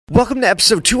Welcome to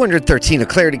episode 213 of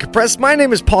Clarity Compressed. My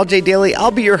name is Paul J. Daly.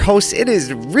 I'll be your host. It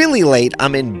is really late.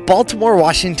 I'm in Baltimore,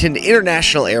 Washington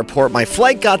International Airport. My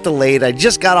flight got delayed. I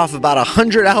just got off about a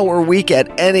 100-hour week at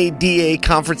NADA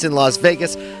conference in Las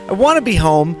Vegas. I want to be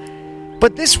home,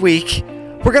 but this week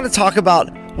we're going to talk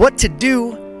about what to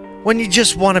do when you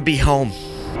just want to be home.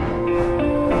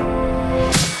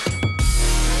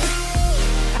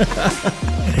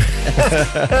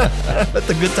 Let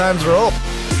the good times roll.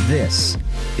 This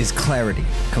is Clarity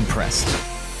Compressed.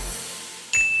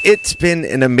 It's been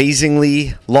an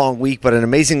amazingly long week, but an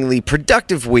amazingly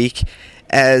productive week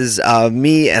as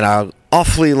me and our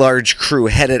awfully large crew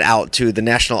headed out to the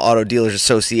National Auto Dealers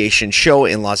Association show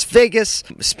in Las Vegas.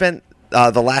 Spent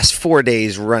the last 4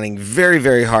 days running very,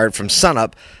 very hard from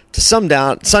sunup to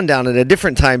sundown in a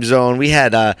different time zone. We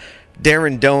had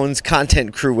Darren Doan's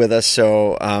content crew with us,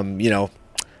 so,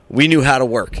 we knew how to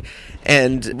work.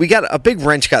 And we got a big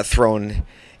wrench got thrown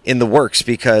in the works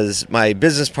because my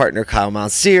business partner, Kyle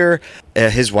Mountsier,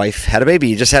 his wife had a baby.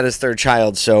 He just had his third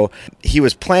child, so he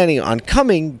was planning on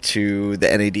coming to the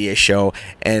NADA show,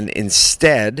 and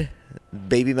instead,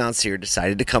 baby Mountsier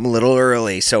decided to come a little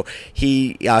early. So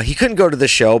he couldn't go to the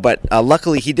show, but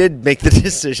luckily he did make the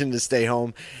decision to stay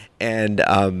home, and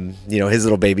his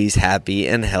little baby's happy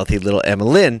and healthy, little Emma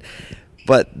Lynn.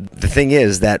 But the thing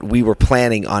is that we were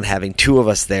planning on having two of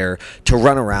us there to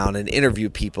run around and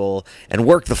interview people and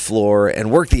work the floor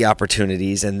and work the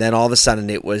opportunities, and then all of a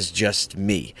sudden it was just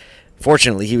me.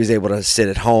 Fortunately, he was able to sit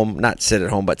in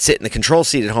the control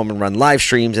seat at home and run live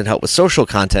streams and help with social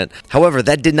content. However,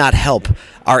 that did not help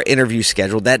our interview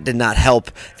schedule. That did not help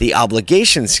the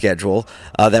obligation schedule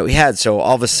that we had. So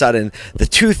all of a sudden, the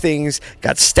two things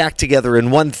got stacked together in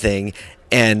one thing,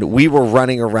 and we were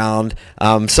running around.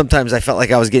 Sometimes I felt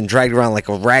like I was getting dragged around like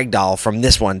a rag doll from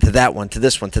this one to that one to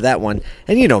this one to that one.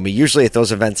 And you know me, usually at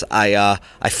those events, I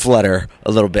flutter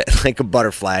a little bit like a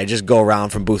butterfly. I just go around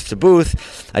from booth to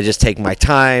booth. I just take my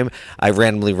time. I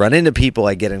randomly run into people.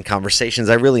 I get in conversations.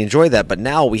 I really enjoy that. But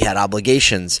now we had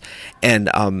obligations. And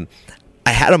I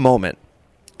had a moment.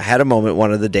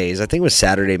 One of the days, I think it was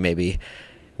Saturday maybe,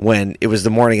 when it was the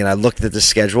morning and I looked at the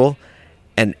schedule,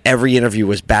 and every interview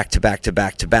was back to back to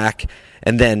back to back.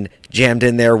 And then jammed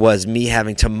in there was me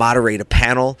having to moderate a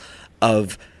panel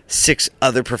of 6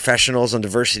 other professionals on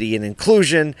diversity and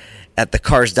inclusion at the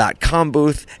Cars.com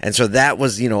booth. And so that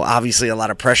was, obviously a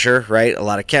lot of pressure, right? A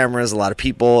lot of cameras, a lot of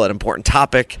people, an important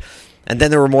topic. And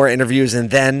then there were more interviews.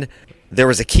 And then there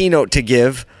was a keynote to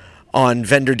give on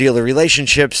vendor-dealer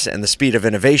relationships and the speed of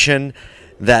innovation.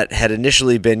 That had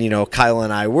initially been, Kyle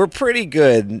and I, we're pretty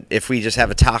good if we just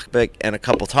have a topic and a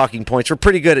couple talking points. We're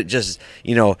pretty good at just,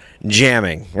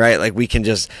 jamming, right? Like we can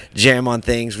just jam on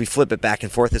things. We flip it back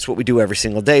and forth. It's what we do every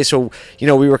single day. So,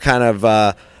 we were kind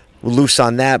of loose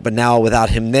on that. But now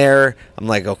without him there, I'm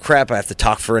like, oh, crap, I have to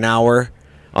talk for an hour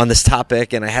on this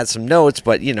topic. And I had some notes,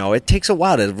 but, it takes a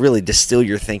while to really distill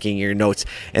your thinking, your notes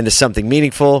into something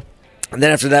meaningful. And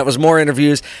then after that was more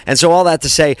interviews. And so all that to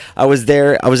say, I was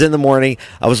there. I was in the morning.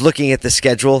 I was looking at the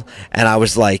schedule. And I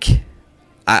was like,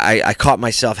 I caught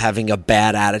myself having a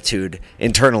bad attitude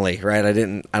internally, right? I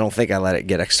don't think I let it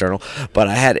get external. But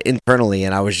I had internally,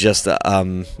 and I was just, I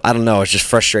was just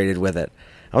frustrated with it.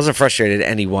 I wasn't frustrated at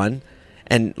anyone.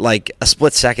 And like a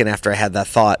split second after I had that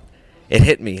thought, it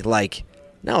hit me like,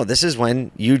 no, this is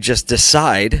when you just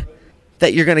decide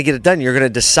that you're going to get it done. You're going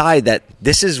to decide that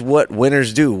this is what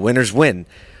winners do. Winners win.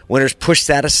 Winners push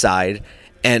that aside,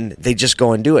 and they just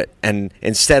go and do it. And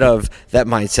instead of that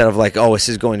mindset of like, oh, this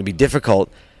is going to be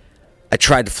difficult, I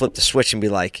tried to flip the switch and be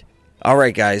like, all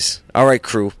right, guys, all right,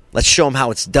 crew, let's show them how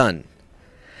it's done.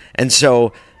 And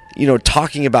so,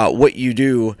 talking about what you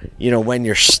do, when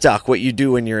you're stuck, what you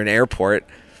do when you're in an airport,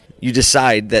 you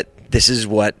decide that this is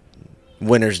what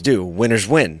winners do. Winners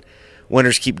win.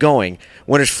 Winners keep going.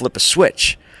 Winners flip a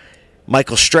switch.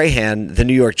 Michael Strahan, the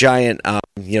New York Giant,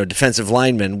 defensive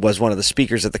lineman, was one of the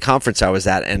speakers at the conference I was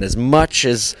at. And as much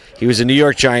as he was a New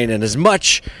York Giant, and as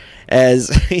much as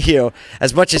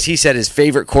he said his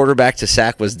favorite quarterback to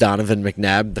sack was Donovan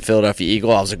McNabb, the Philadelphia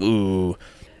Eagle, I was like, ooh.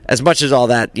 As much as all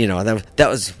that, that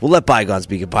was, we'll let bygones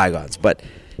be bygones. But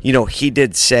he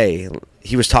did say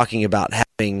he was talking about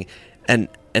having an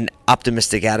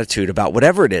optimistic attitude about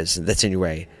whatever it is that's in your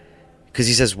way. Because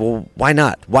he says, well, why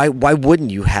not? Why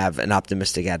wouldn't you have an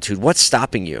optimistic attitude? What's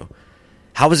stopping you?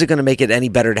 How is it going to make it any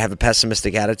better to have a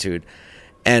pessimistic attitude?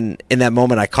 And in that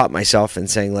moment, I caught myself and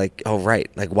saying, like, oh,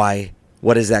 right. Like, why?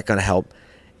 What is that going to help?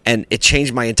 And it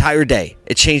changed my entire day.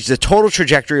 It changed the total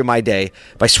trajectory of my day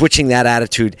by switching that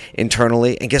attitude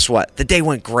internally. And guess what? The day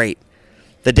went great.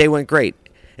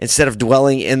 instead of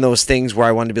dwelling in those things where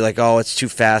I wanted to be like, oh, it's too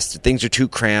fast, things are too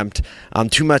cramped,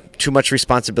 too much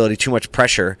responsibility, too much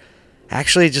pressure, I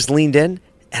actually just leaned in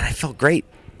and I felt great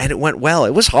and it went well.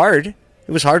 It was hard.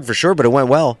 It was hard for sure, but it went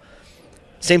well.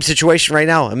 Same situation right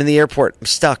now. I'm in the airport. I'm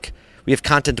stuck. We have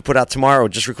content to put out tomorrow.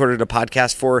 Just recorded a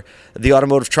podcast for the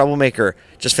Automotive Troublemaker.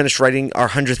 Just finished writing our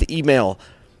 100th email.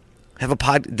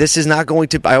 This is not going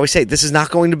to, I always say, this is not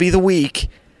going to be the week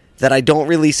that I don't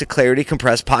release a Clarity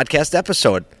Compressed podcast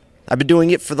episode. I've been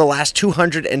doing it for the last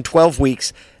 212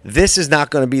 weeks. This is not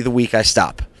going to be the week I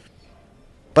stop.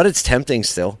 But it's tempting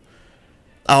still.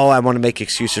 Oh, I want to make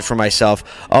excuses for myself.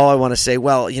 Oh, I want to say,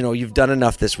 well, you've done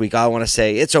enough this week. I want to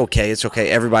say, it's okay.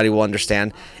 Everybody will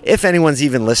understand, if anyone's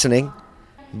even listening.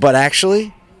 But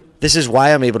actually, this is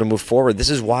why I'm able to move forward.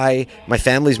 This is why my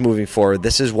family's moving forward.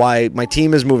 This is why my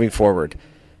team is moving forward.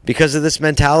 Because of this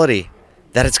mentality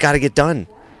that it's got to get done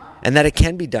and that it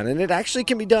can be done. And it actually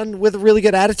can be done with a really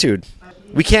good attitude.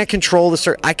 We can't control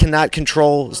I cannot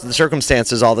control the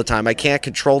circumstances all the time. I can't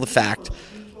control the fact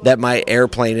that my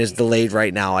airplane is delayed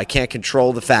right now. I can't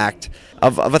control the fact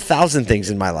of 1,000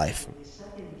 things in my life.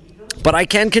 But I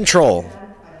can control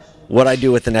what I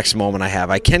do with the next moment I have.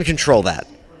 I can control that.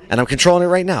 And I'm controlling it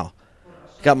right now.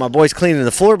 Got my boys cleaning the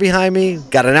floor behind me.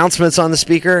 Got announcements on the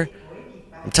speaker.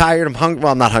 I'm tired. I'm hungry.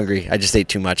 Well, I'm not hungry. I just ate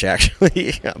too much,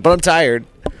 actually. But I'm tired.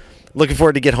 Looking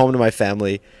forward to get home to my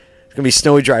family. It's going to be a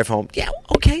snowy drive home. Yeah,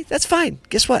 okay, that's fine.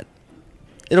 Guess what?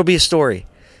 It'll be a story.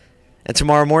 And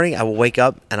tomorrow morning, I will wake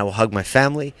up and I will hug my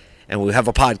family and we'll have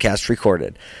a podcast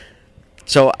recorded.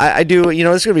 So I do, this is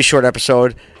going to be a short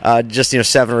episode, just,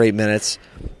 7 or 8 minutes.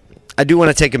 I do want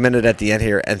to take a minute at the end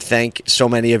here and thank so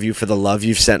many of you for the love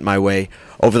you've sent my way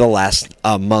over the last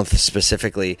month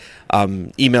specifically.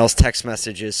 Emails, text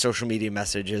messages, social media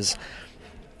messages.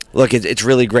 Look, it's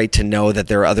really great to know that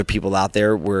there are other people out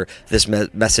there where this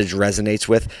message resonates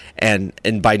with,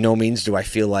 and by no means do I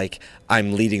feel like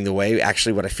I'm leading the way.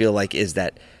 Actually, what I feel like is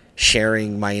that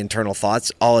sharing my internal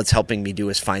thoughts, all it's helping me do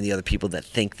is find the other people that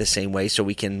think the same way so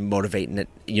we can motivate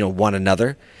one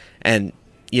another. And,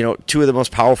 two of the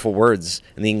most powerful words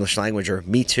in the English language are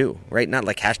me too, right? Not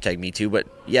like hashtag me too, but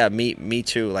yeah, me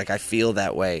too. Like I feel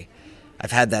that way.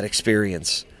 I've had that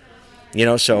experience.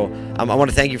 So I want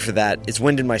to thank you for that. It's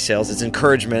wind in my sails. It's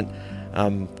encouragement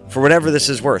for whatever this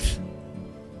is worth.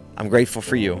 I'm grateful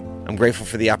for you. I'm grateful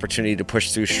for the opportunity to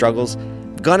push through struggles.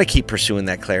 I'm going to keep pursuing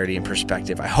that clarity and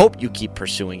perspective. I hope you keep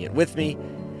pursuing it with me.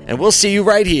 And we'll see you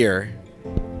right here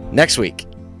next week.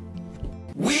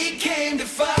 We came to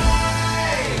fight.